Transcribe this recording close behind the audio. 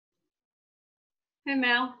Hey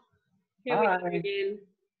Mel, here we go Hi. again.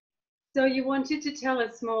 So you wanted to tell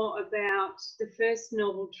us more about the first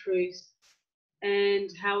noble truth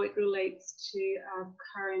and how it relates to our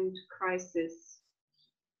current crisis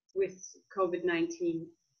with COVID-19.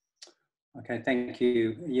 Okay, thank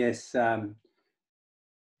you. Yes, uh,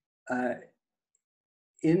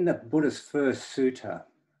 in the Buddha's first sutta,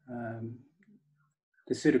 um,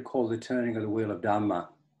 the sutta called the Turning of the Wheel of Dhamma,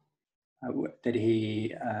 that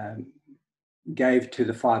he gave to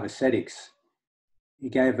the five ascetics, he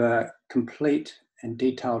gave a complete and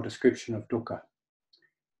detailed description of dukkha,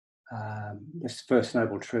 this first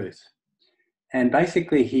noble truth. And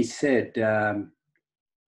basically he said the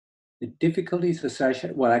difficulties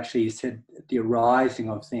associated, well, actually he said the arising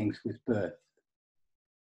of things with birth,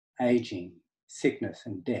 aging, sickness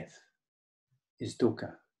and death is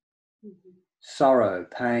dukkha. Mm-hmm. Sorrow,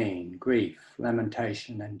 pain, grief,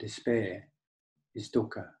 lamentation and despair is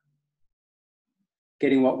dukkha.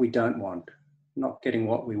 Getting what we don't want, not getting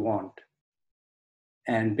what we want,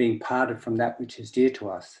 and being parted from that which is dear to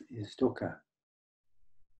us is dukkha.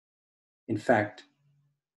 In fact,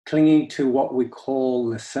 clinging to what we call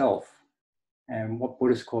the self, and what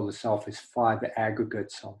Buddhists call the self is five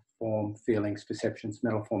aggregates of form, feelings, perceptions,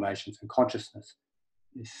 mental formations, and consciousness,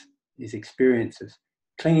 is experiences.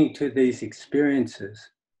 Clinging to these experiences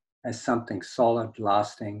as something solid,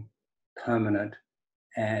 lasting, permanent,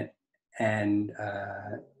 and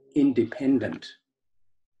independent,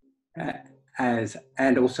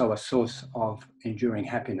 and also a source of enduring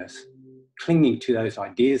happiness. Clinging to those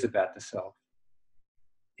ideas about the self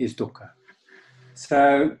is dukkha.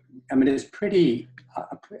 So, I mean, it's pretty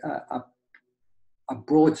a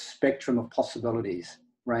broad spectrum of possibilities,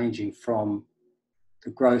 ranging from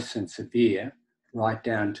the gross and severe right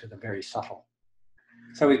down to the very subtle.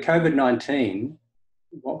 So with COVID-19,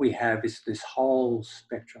 what we have is this whole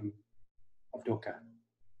spectrum of dukkha.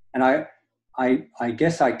 And I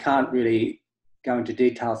guess I can't really go into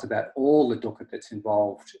details about all the dukkha that's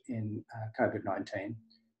involved in COVID-19,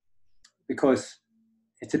 because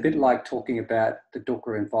it's a bit like talking about the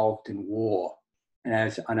dukkha involved in war. And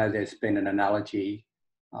as I know there's been an analogy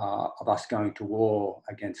of us going to war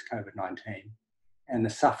against COVID-19, and the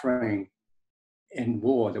suffering in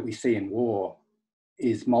war that we see in war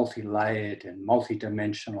is multi-layered and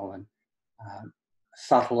multi-dimensional and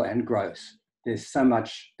subtle and gross. There's so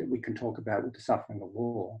much that we can talk about with the suffering of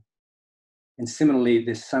war. And similarly,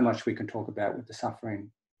 there's so much we can talk about with the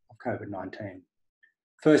suffering of COVID-19.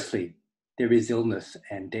 Firstly, there is illness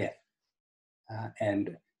and death.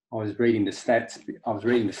 And I was reading the stats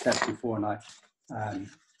before, and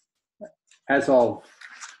as of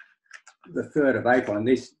the 3rd of April, and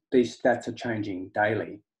these stats are changing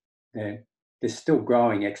daily, they're still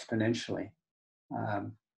growing exponentially.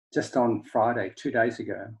 Just on Friday, 2 days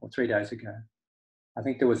ago or 3 days ago, I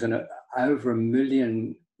think there was over 1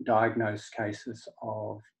 million diagnosed cases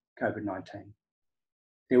of COVID-19.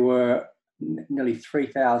 There were nearly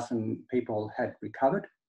 3,000 people had recovered.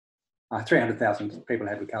 300,000 people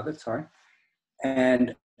had recovered, sorry.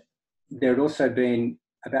 And there had also been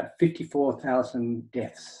about 54,000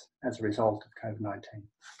 deaths as a result of COVID-19.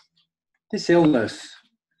 This illness,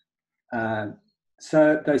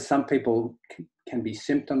 so though some people can be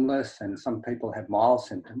symptomless and some people have mild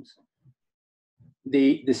symptoms,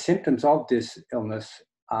 the symptoms of this illness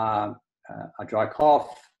are a dry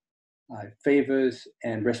cough, fevers,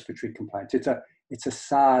 and respiratory complaints. It's a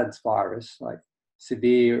SARS virus, like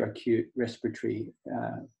severe acute respiratory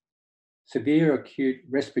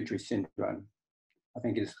syndrome, I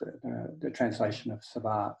think is the translation of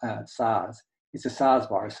SARS. It's a SARS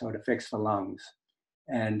virus, so it affects the lungs.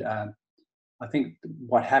 And I think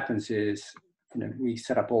what happens is, we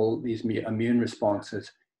set up all these immune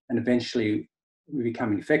responses, and eventually we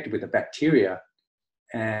become infected with the bacteria,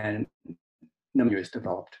 and pneumonia is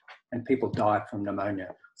developed, and people die from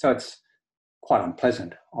pneumonia. So it's quite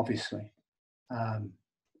unpleasant, obviously. And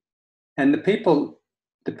the people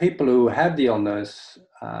who have the illness,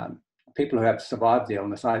 people who have survived the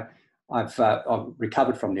illness, I've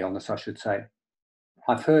recovered from the illness, I should say.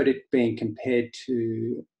 I've heard it being compared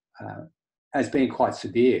to as being quite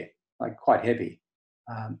severe, like quite heavy,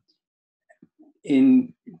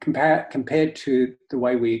 compared to the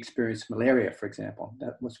way we experience malaria, for example.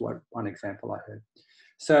 That was one example I heard.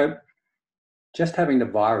 So just having the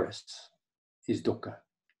virus is dukkha.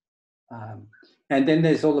 And then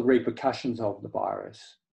there's all the repercussions of the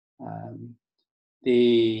virus.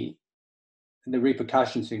 The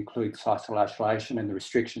repercussions include social isolation and the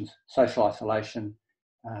restrictions, social isolation,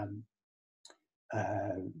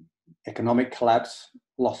 economic collapse,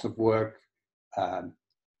 loss of work,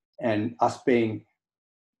 and us being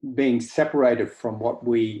being separated from what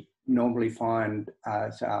we normally find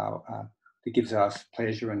as that gives us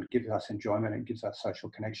pleasure and gives us enjoyment and gives us social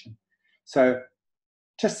connection. So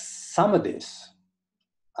just some of this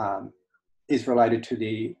is related to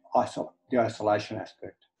the isolation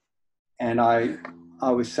aspect. And I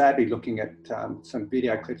was sadly looking at some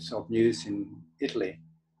video clips of news in Italy,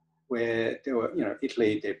 where there were,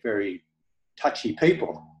 Italy, they're very touchy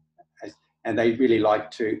people, and they really like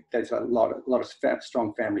to, there's a lot of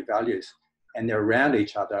strong family values, and they're around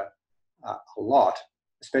each other a lot,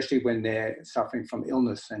 especially when they're suffering from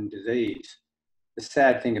illness and disease. The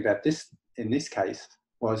sad thing about this, in this case,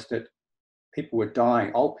 was that people were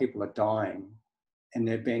dying, old people are dying, and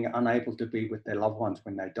they're being unable to be with their loved ones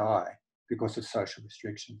when they die because of social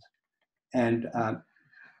restrictions. And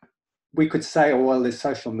we could say, oh, well, there's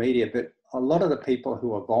social media, but a lot of the people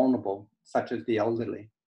who are vulnerable, such as the elderly,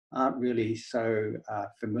 aren't really so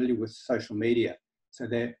familiar with social media. So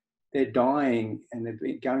they're dying and they're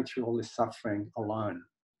going through all this suffering alone.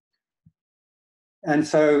 And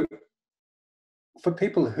so for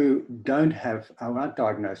people who aren't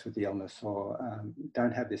diagnosed with the illness or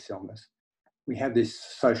don't have this illness, we have these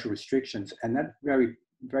social restrictions, and that very,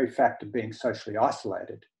 very fact of being socially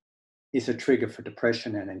isolated is a trigger for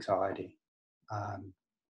depression and anxiety.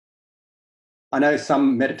 I know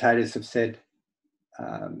some meditators have said,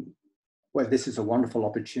 well, this is a wonderful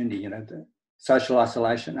opportunity, the social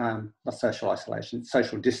isolation, not social isolation,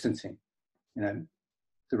 social distancing,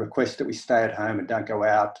 the request that we stay at home and don't go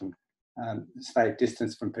out and stay at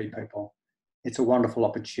distance from people. It's a wonderful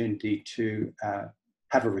opportunity to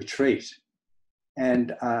have a retreat.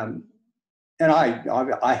 And I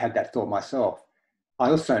had that thought myself. I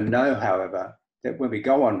also know, however, that when we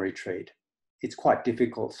go on retreat, it's quite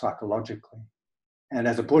difficult psychologically. And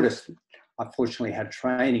as a Buddhist, I fortunately had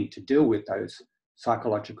training to deal with those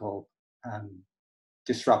psychological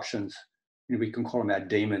disruptions. We can call them our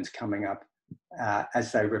demons coming up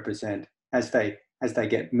as they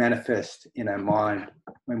get manifest in our mind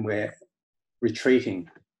when we're retreating.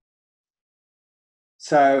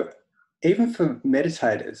 So even for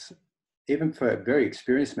meditators, even for very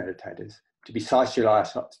experienced meditators, to be socially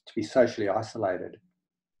isolated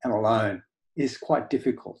and alone is quite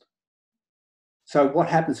difficult. So what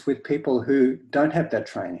happens with people who don't have that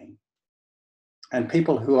training and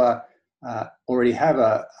people who are already have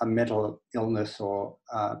a mental illness or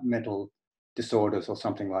mental disorders or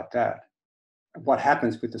something like that? What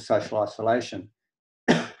happens with the social isolation?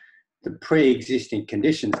 The pre-existing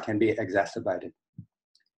conditions can be exacerbated.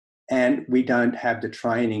 And we don't have the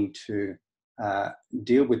training to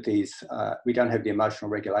deal with these. We don't have the emotional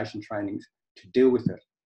regulation trainings to deal with it.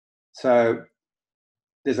 So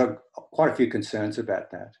there's quite a few concerns about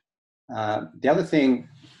that. The other thing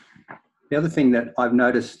that I've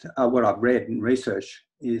noticed, what I've read in research,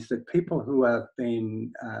 is that people who have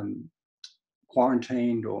been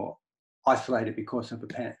quarantined or isolated because of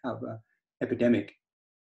an epidemic,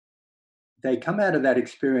 they come out of that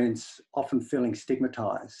experience often feeling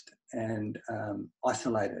stigmatized and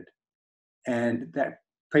isolated, and that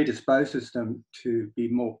predisposes them to be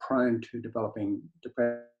more prone to developing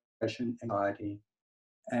depression, anxiety,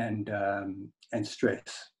 and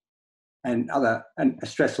stress, and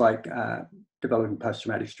stress like developing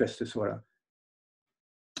post-traumatic stress disorder.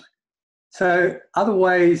 So other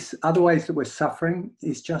ways that we're suffering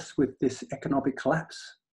is just with this economic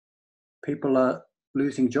collapse. People are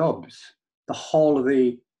losing jobs. The whole of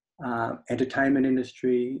the entertainment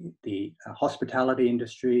industry, the hospitality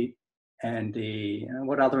industry, and the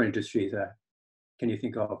what other industries can you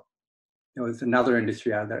think of? There's another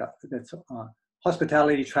industry out there that's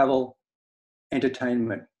hospitality, travel,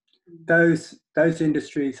 entertainment. Those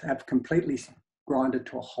industries have completely grinded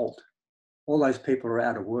to a halt. All those people are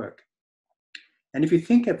out of work. And if you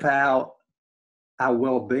think of our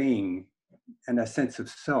well-being and our sense of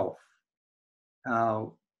self,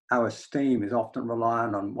 our esteem is often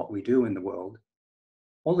reliant on what we do in the world.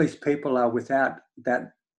 All these people are without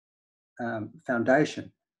that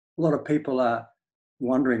foundation. A lot of people are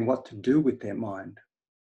wondering what to do with their mind,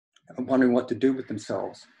 wondering what to do with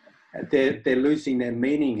themselves. They're losing their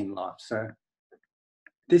meaning in life. So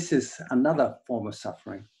this is another form of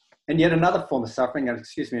suffering. And yet another form of suffering, and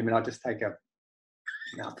excuse me a minute, I'll just take a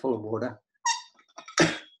mouthful of water.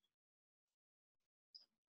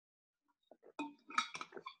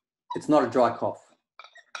 It's not a dry cough,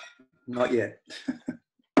 not yet.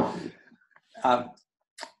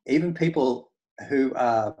 Even people who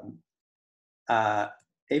are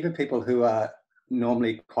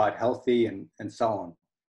normally quite healthy and so on,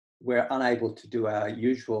 we're unable to do our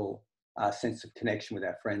usual sense of connection with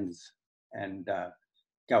our friends and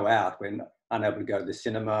go out. unable to go to the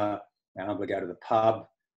cinema, we're unable to go to the pub,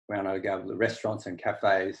 we're unable to go to the restaurants and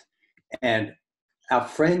cafes. And our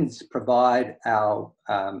friends provide our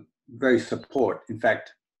very support. In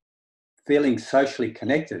fact, feeling socially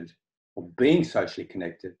connected or being socially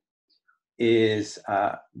connected is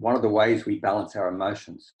one of the ways we balance our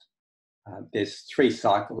emotions. There's three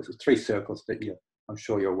circles that I'm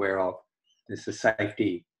sure you're aware of. There's the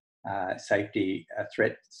safety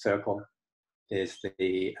threat circle. There's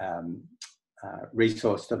the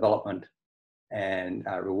resource development and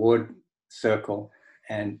reward circle,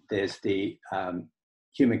 and there's the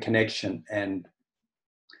human connection and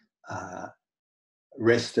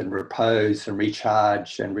rest and repose and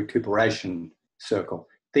recharge and recuperation circle.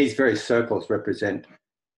 These various circles represent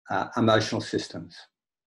emotional systems.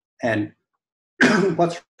 And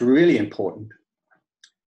what's really important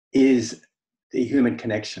is the human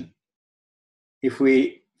connection. If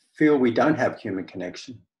we feel we don't have human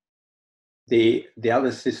connection, the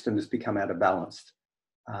other systems become out of balance.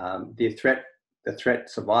 The threat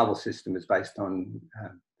survival system is based on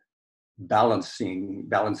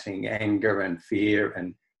balancing anger and fear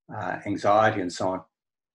and anxiety and so on.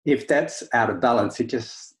 If that's out of balance, it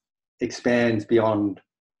just expands beyond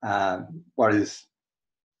what is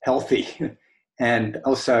healthy. And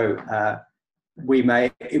also, we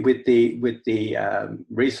may, with the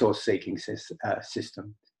resource-seeking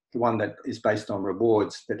system, the one that is based on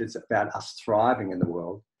rewards, that is about us thriving in the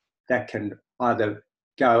world, that can either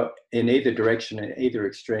go in either direction, in either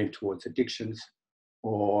extreme, towards addictions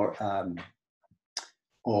or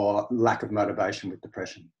lack of motivation with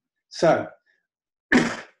depression. So,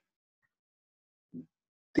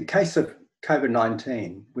 the case of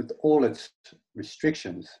COVID-19, with all its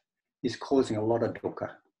restrictions, is causing a lot of dukkha.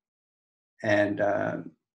 And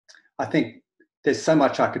I think there's so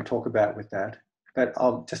much I could talk about with that, but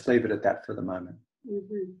I'll just leave it at that for the moment.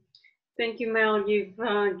 Mm-hmm. Thank you, Mel. You've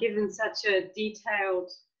given such a detailed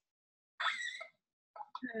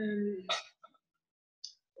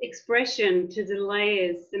expression to the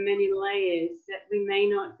layers, the many layers that we may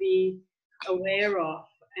not be aware of.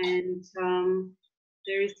 And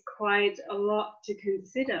there is quite a lot to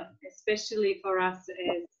consider, especially for us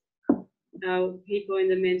as people in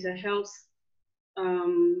the mental health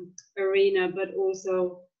arena, but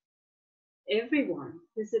also everyone.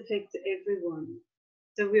 This affects everyone.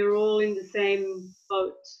 So we're all in the same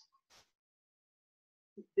boat,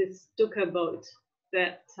 this dukkha boat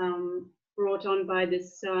that brought on by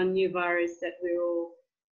this new virus that we're all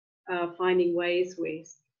finding ways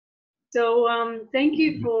with. So thank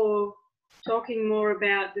you for talking more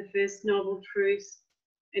about the first noble truth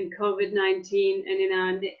and COVID-19, and in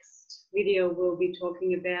our next video we'll be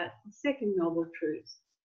talking about the second noble truth.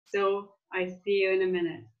 So I see you in a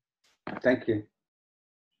minute. Thank you.